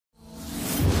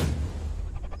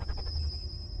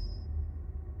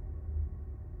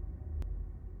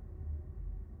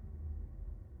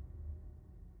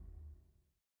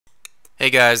Hey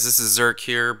guys, this is Zerk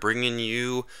here, bringing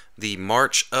you the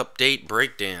March update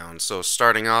breakdown. So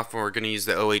starting off, we're going to use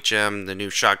the OHM, the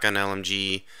new shotgun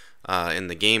LMG, in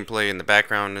the gameplay in the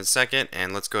background in a second,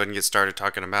 and let's go ahead and get started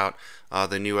talking about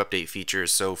the new update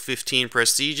features. So 15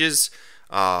 prestiges,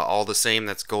 all the same,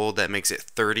 that's gold. That makes it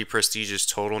 30 prestiges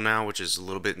total now, which is a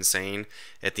little bit insane.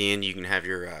 At the end, you can have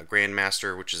your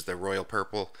Grandmaster, which is the royal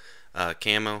purple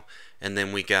camo, and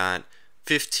then we got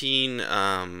 15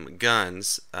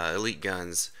 guns, elite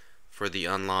guns, for the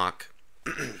unlock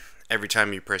every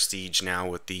time you prestige now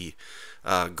with the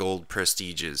gold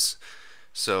prestiges.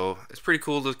 So it's pretty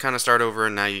cool to kind of start over,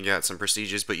 and now you got some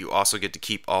prestiges, but you also get to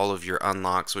keep all of your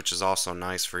unlocks, which is also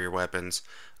nice for your weapons.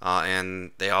 And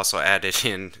they also added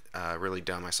in, really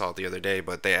dumb, I saw it the other day,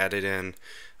 but they added in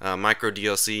micro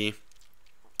DLC.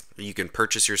 You can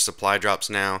purchase your supply drops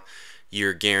now.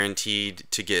 You're guaranteed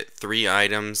to get 3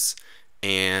 items,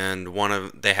 and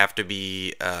they have to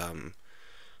be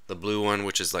the blue one,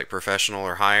 which is like professional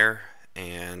or higher,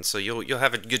 and so you'll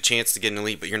have a good chance to get an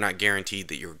elite, but you're not guaranteed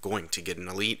that you're going to get an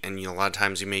elite. And a lot of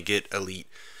times you may get elite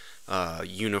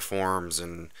uniforms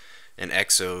and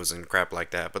exos and crap like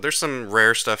that, but there's some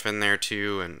rare stuff in there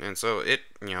too, and so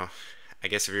I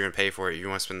guess if you're gonna pay for it, you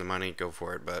want to spend the money, go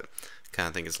for it, but I kind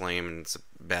of think it's lame and it's a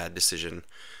bad decision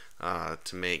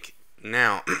to make.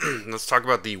 Now let's talk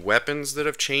about the weapons that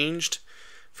have changed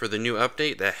for the new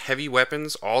update. The heavy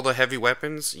weapons, all the heavy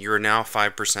weapons, you're now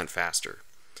 5% faster.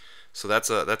 So that's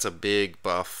a big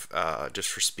buff just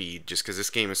for speed, just because this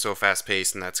game is so fast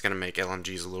paced, and that's going to make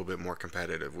LMGs a little bit more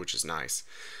competitive, which is nice.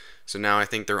 So now I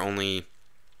think they're only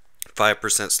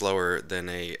 5% slower than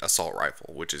a assault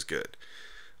rifle, which is good.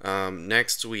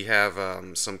 Next we have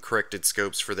some corrected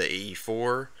scopes for the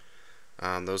AE4.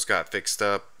 Those got fixed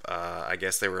up. I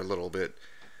guess they were a little bit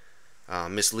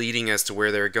misleading as to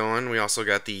where they're going. We also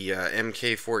got the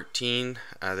MK14.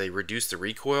 They reduced the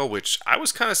recoil, which I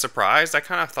was kind of surprised. I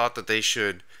kind of thought that they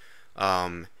should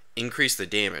increase the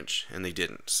damage, and they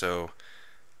didn't. So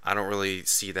I don't really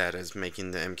see that as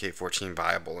making the MK14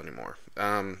 viable anymore.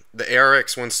 The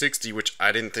ARX 160, which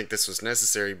I didn't think this was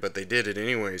necessary, but they did it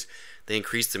anyways. They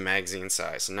increased the magazine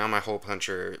size. So now my hole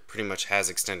puncher pretty much has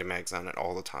extended mags on it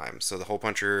all the time. So the hole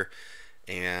puncher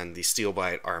and the steel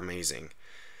bite are amazing.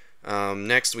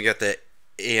 Next we got the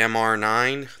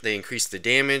AMR9. They increased the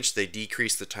damage, they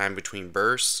decreased the time between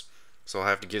bursts, so I'll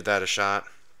have to give that a shot.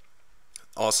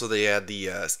 Also they add the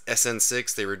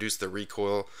SN6. They reduced the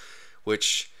recoil,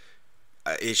 which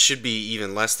it should be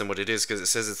even less than what it is, because it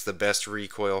says it's the best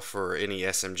recoil for any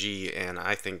SMG, and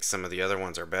I think some of the other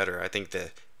ones are better. I think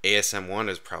the ASM1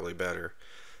 is probably better.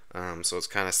 So it's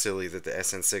kind of silly that the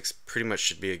SN6 pretty much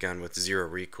should be a gun with 0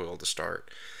 recoil to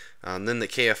start. Then the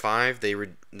KF5,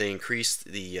 they increased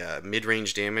the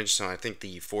mid-range damage, so I think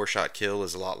the 4-shot kill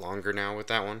is a lot longer now with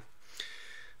that one.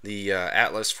 The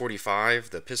Atlas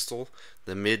 45, the pistol,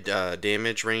 the mid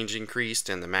damage range increased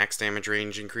and the max damage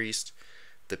range increased.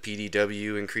 The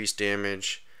PDW increased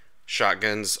damage.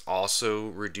 Shotguns also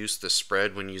reduced the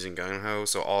spread when using Gung-Ho,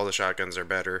 so all the shotguns are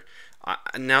better.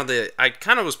 Now that I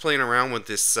kind of was playing around with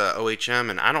this OHM,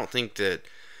 and I don't think that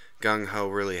Gung-Ho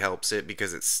really helps it,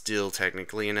 because it's still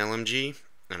technically an LMG,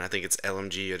 and I think it's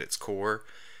LMG at its core,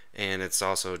 and it's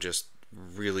also just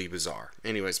really bizarre.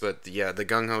 Anyways, but yeah, the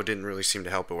Gung-Ho didn't really seem to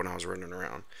help it when I was running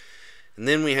around. And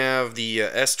then we have the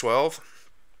S12,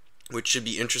 which should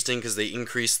be interesting because they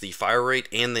increased the fire rate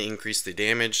and they increased the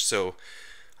damage, so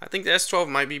I think the S12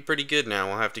 might be pretty good now.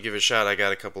 We'll have to give it a shot. I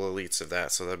got a couple elites of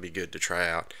that, so that'd be good to try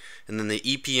out. And then the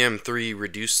EPM3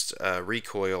 reduced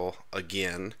recoil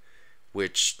again,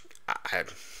 which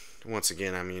once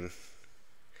again, I mean,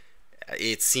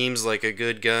 it seems like a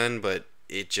good gun, but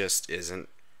it just isn't.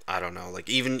 I don't know. Like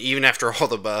even after all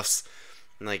the buffs,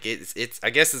 like it's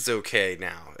I guess it's okay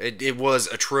now. It was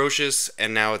atrocious,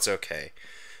 and now it's okay.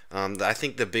 I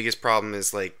think the biggest problem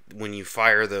is, like, when you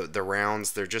fire the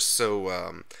rounds, they're just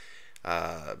so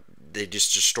they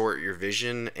just distort your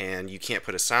vision, and you can't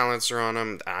put a silencer on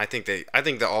them. I think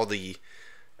that all the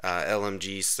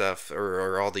LMG stuff,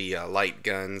 or all the light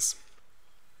guns,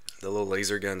 the little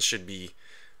laser guns, should be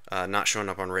not showing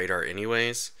up on radar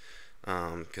anyways,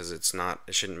 because it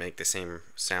shouldn't make the same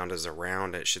sound as a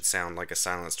round. It should sound like a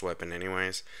silenced weapon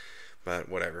anyways, but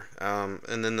whatever.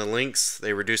 And then the Lynx,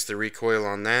 they reduced the recoil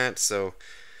on that, so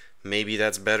maybe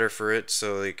that's better for it,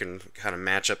 so they can kind of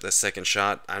match up the second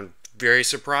shot. I'm very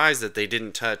surprised that they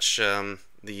didn't touch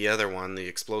the other one, the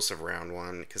explosive round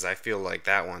one, because I feel like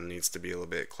that one needs to be a little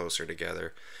bit closer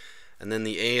together. And then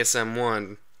the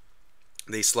ASM1,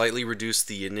 they slightly reduced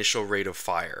the initial rate of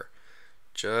fire,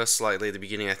 just slightly at the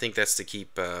beginning. I think that's to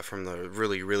keep from the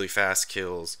really fast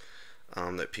kills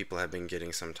that people have been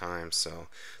getting sometimes. So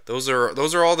those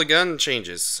are all the gun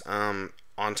changes. On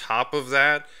top of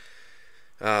that,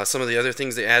 some of the other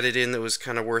things they added in that was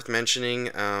kind of worth mentioning,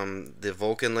 the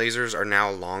Vulcan lasers are now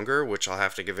longer, which I'll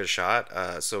have to give it a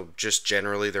shot. So just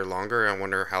generally they're longer. I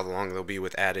wonder how long they'll be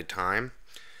with added time.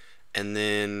 And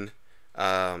then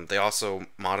they also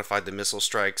modified the missile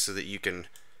strike so that you can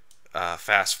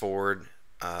fast forward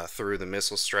through the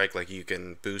missile strike, like you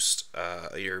can boost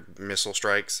your missile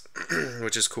strikes,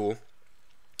 which is cool.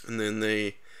 And then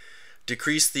they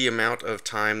decrease the amount of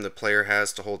time the player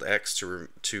has to hold X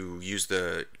to use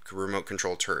the remote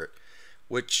control turret,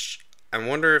 which I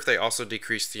wonder if they also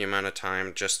decrease the amount of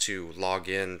time just to log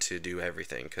in to do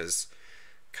everything, because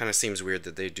kind of seems weird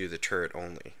that they do the turret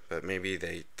only. But maybe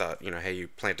they thought, you know, hey, you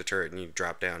plant a turret and you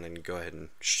drop down and you go ahead and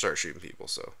start shooting people.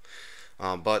 So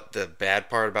but the bad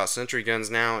part about sentry guns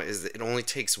now is that it only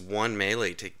takes one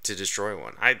melee to destroy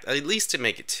one. At least to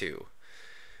make it two,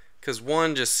 because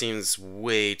one just seems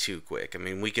way too quick. I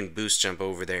mean, we can boost jump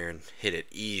over there and hit it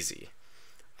easy.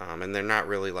 And they're not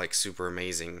really like super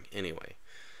amazing anyway.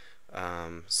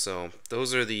 So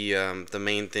those are the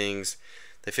main things.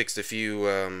 They fixed a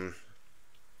few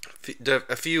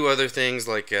other things,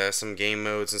 like some game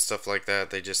modes and stuff like that.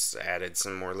 They just added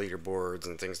some more leaderboards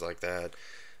and things like that.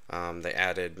 They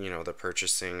added, you know, the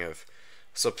purchasing of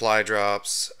supply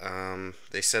drops.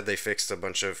 They said they fixed a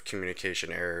bunch of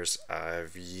communication errors.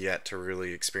 I've yet to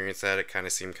really experience that. It kind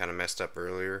of seemed kind of messed up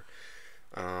earlier.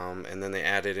 And then they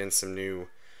added in some new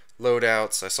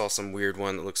loadouts. I saw some weird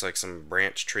one that looks like some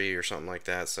branch tree or something like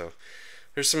that. So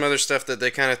there's some other stuff that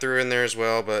they kind of threw in there as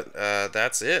well. But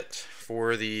that's it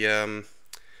for the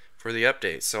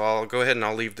update. So I'll go ahead and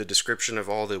I'll leave the description of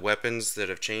all the weapons that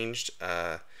have changed.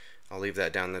 I'll leave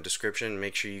that down in the description.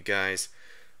 Make sure you guys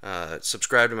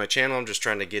subscribe to my channel. I'm just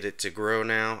trying to get it to grow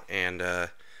now. And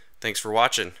thanks for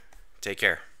watching. Take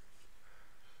care.